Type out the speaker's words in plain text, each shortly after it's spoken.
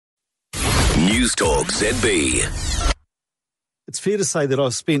News Talk ZB. It's fair to say that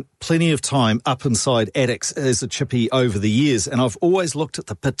I've spent plenty of time up inside attics as a chippy over the years, and I've always looked at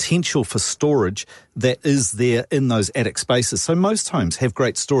the potential for storage that is there in those attic spaces. So most homes have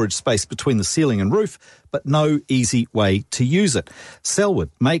great storage space between the ceiling and roof, but no easy way to use it. Sellwood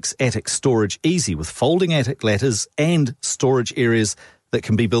makes attic storage easy with folding attic ladders and storage areas that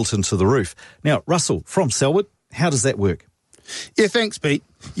can be built into the roof. Now, Russell from Sellwood, how does that work? Yeah, thanks, Pete.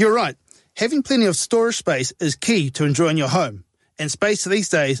 You're right. Having plenty of storage space is key to enjoying your home, and space these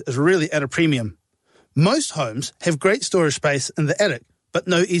days is really at a premium. Most homes have great storage space in the attic, but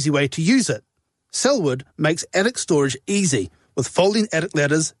no easy way to use it. Sellwood makes attic storage easy with folding attic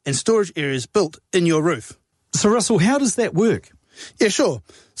ladders and storage areas built in your roof. So, Russell, how does that work? Yeah, sure.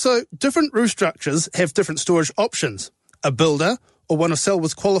 So, different roof structures have different storage options. A builder or one of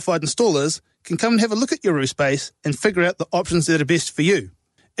Sellwood's qualified installers can come and have a look at your roof space and figure out the options that are best for you.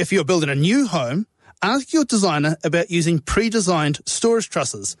 If you're building a new home, ask your designer about using pre-designed storage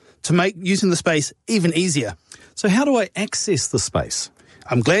trusses to make using the space even easier. So how do I access the space?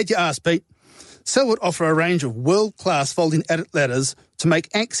 I'm glad you asked, Pete. Sellwood offer a range of world-class folding attic ladders to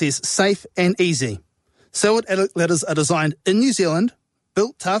make access safe and easy. Sellwood attic ladders are designed in New Zealand,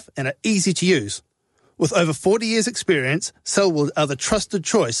 built tough and are easy to use. With over 40 years' experience, Sellwood are the trusted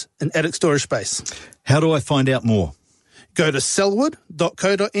choice in attic storage space. How do I find out more? Go to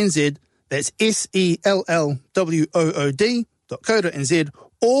sellwood.co.nz, that's sellwood.co.nz,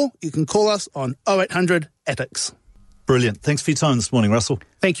 or you can call us on 0800 Attics. Brilliant. Thanks for your time this morning, Russell.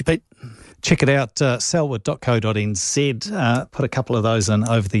 Thank you, Pete. Check it out, sellwood.co.nz. Put a couple of those in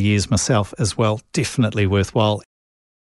over the years myself as well. Definitely worthwhile.